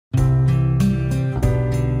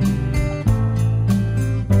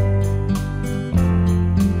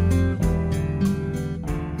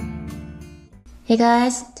Hey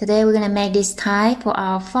guys, today we're gonna make this tie for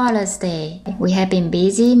our Father's Day. We have been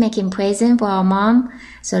busy making presents for our mom,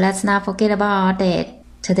 so let's not forget about our dad.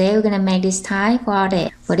 Today we're gonna make this tie for our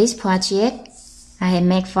dad. For this project, I have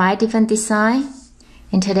made 5 different designs,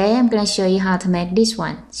 and today I'm gonna show you how to make this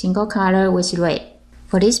one, single color with red.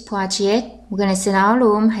 For this project, we're gonna set our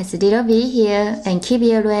loom has a little V here and keep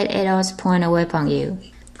your red arrows point away from you.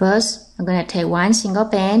 First, I'm gonna take one single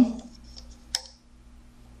band.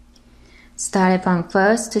 Start from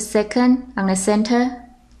first to second on the center.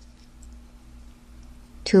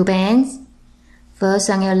 2 bands. First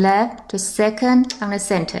on your left to second on the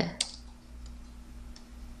center.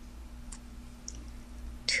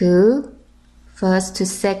 2. First to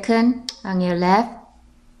second on your left.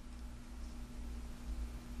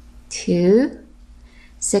 2.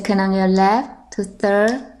 Second on your left to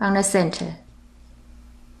third on the center.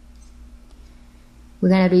 We're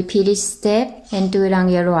going to repeat this step and do it on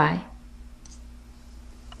your right.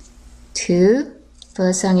 2.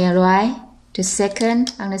 First on your right to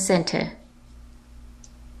second on the center.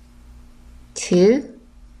 2.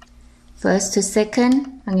 First to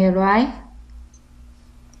second on your right.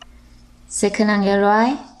 Second on your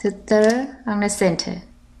right to third on the center.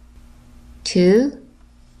 2.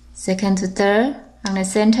 Second to third on the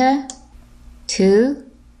center. 2.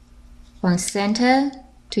 From center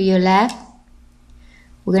to your left.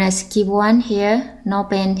 We're gonna skip one here, no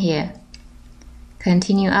bend here.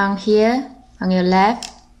 Continue on here, on your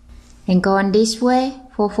left, and go on this way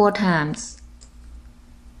for 4 times.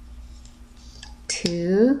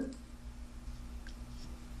 2,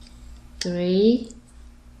 3,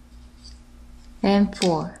 and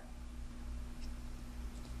 4.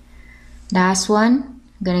 Last one,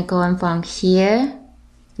 I'm gonna go on from here.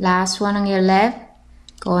 Last one on your left,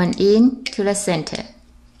 going in to the center.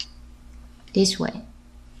 This way.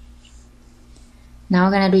 Now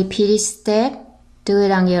we're gonna repeat this step. Do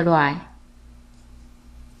it on your right.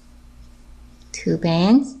 2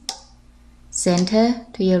 bands. Center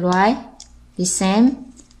to your right. The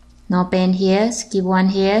same. No bend here. Skip one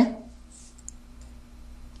here.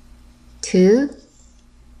 2.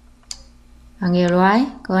 On your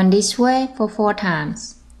right. Go on this way for 4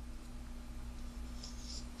 times.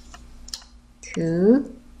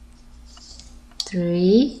 2,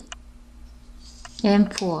 3,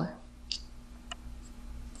 and 4.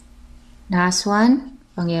 Last one,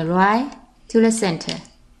 on your right to the center.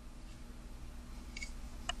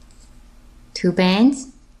 2 bands.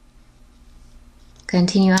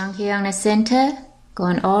 Continue on here on the center,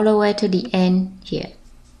 going all the way to the end here.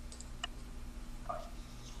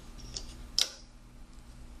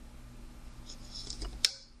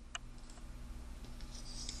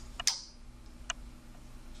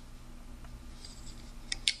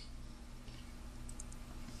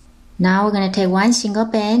 Now we're going to take one single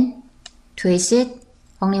band. Twist it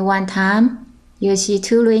only 1 time. You'll see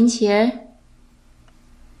 2 rings here.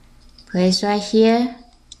 Place right here.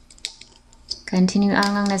 Continue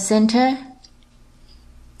on the center.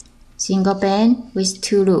 Single band with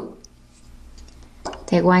 2 loops.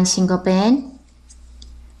 Take one single band.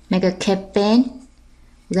 Make a cap band.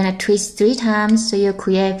 We're gonna twist 3 times so you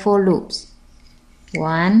create 4 loops.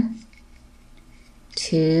 1,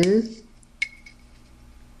 2,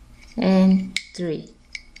 and 3.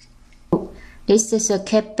 This is a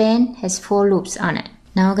cap band, has 4 loops on it.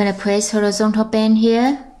 Now we're going to place horizontal band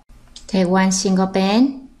here. Take one single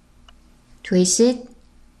band, twist it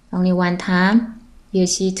only 1 time. You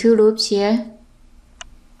see 2 loops here.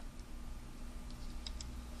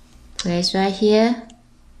 Place right here.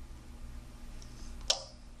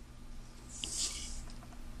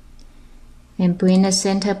 And bring the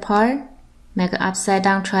center part, make an upside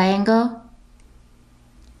down triangle.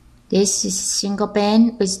 This is single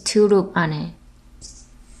band with 2 loops on it.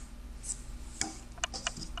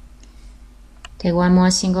 Take one more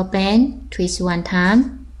single band, twist 1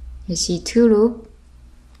 time. You see 2 loops.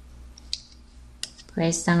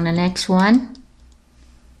 Place on the next one.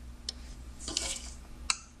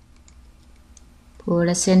 Pull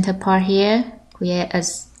the center part here. Create an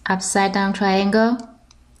upside down triangle.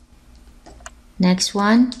 Next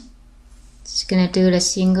one. Just gonna do the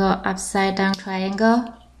single upside down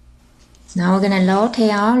triangle. Now we're gonna rotate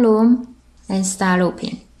our loom and start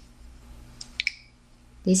looping.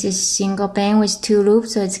 This is single band with 2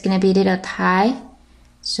 loops, so it's gonna be a little tight.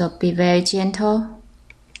 So be very gentle.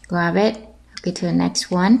 Grab it. Okay, to the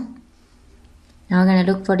next one. Now we're gonna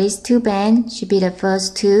look for these 2 bands. Should be the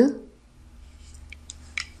first 2.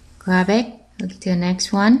 Grab it. Okay, to the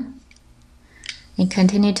next one. And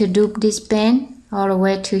continue to loop this band all the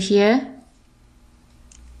way to here.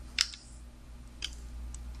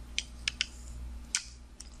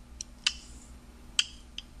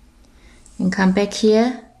 and come back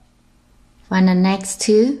here, find the next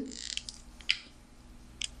two,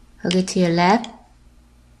 hook it to your left,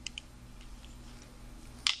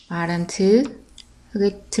 bottom two, hook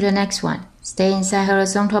it to the next one, stay inside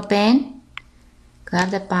horizontal band, grab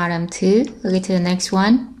the bottom two, hook it to the next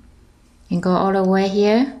one, and go all the way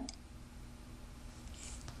here.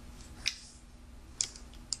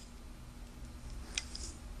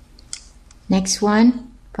 Next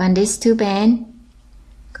one, find these two bands,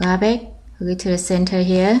 grab it, hook it to the center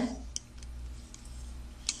here,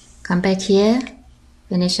 come back here,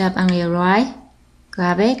 finish up on your right,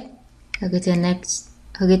 grab it, hook it to the next,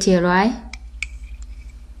 hook it to your right,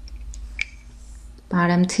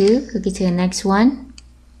 bottom two, hook it to the next one,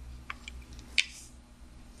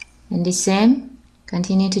 and the same,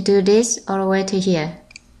 continue to do this all the way to here.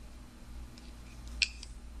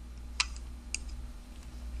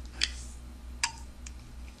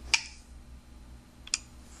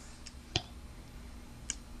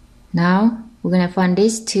 Now we're gonna find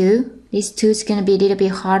these two. These two is gonna be a little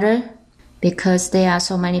bit harder because there are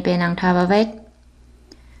so many bands on top of it.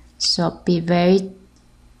 So be very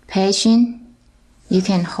patient. You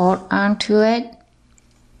can hold on to it.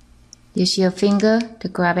 Use your finger to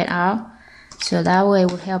grab it out. So that way it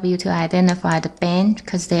will help you to identify the band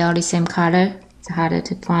because they are the same color. It's harder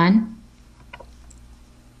to find.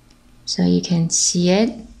 So you can see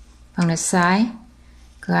it from the side.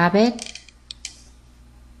 Grab it.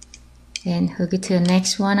 Then hook it to the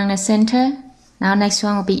next one on the center. Now next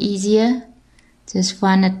one will be easier. Just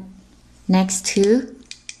find the next two.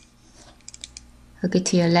 Hook it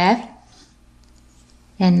to your left.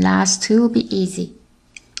 And last two will be easy.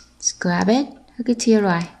 Just grab it, hook it to your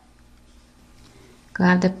right.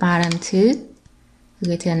 Grab the bottom two. Hook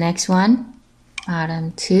it to the next one.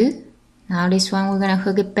 Bottom two. Now this one we're gonna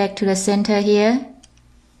hook it back to the center here.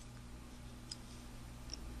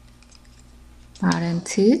 Bottom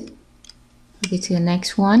two. Hook it to the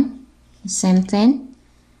next one, the same thing.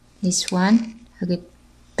 This one, hook it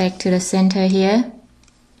back to the center here.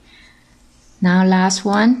 Now last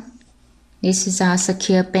one, this is our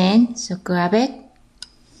secure band, so grab it.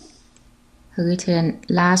 Hook it to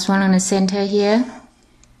the last one on the center here.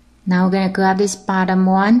 Now we're gonna grab this bottom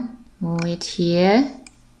one, move it here.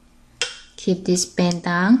 Keep this band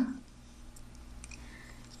down.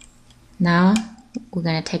 Now we're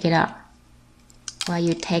gonna take it out. While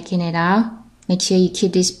you're taking it out, make sure you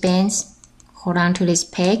keep these bands, hold on to this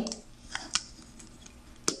peg.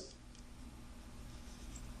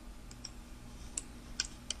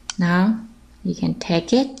 Now you can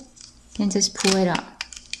take it and just pull it up.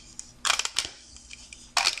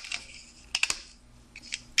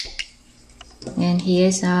 And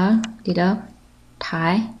here's our little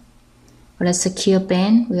tie. For the secure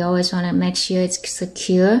band, we always want to make sure it's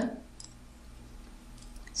secure.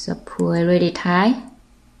 So pull it really tight.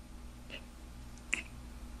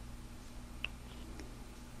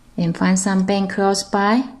 And find some band close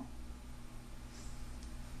by.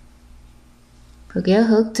 Put your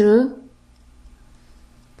hook through.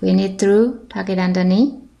 Bring it through, tuck it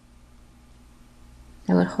underneath.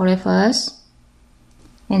 That will hold it for us.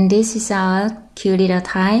 And this is our cute little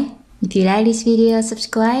tie. If you like this video,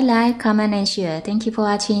 subscribe, like, comment and share. Thank you for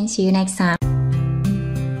watching. See you next time.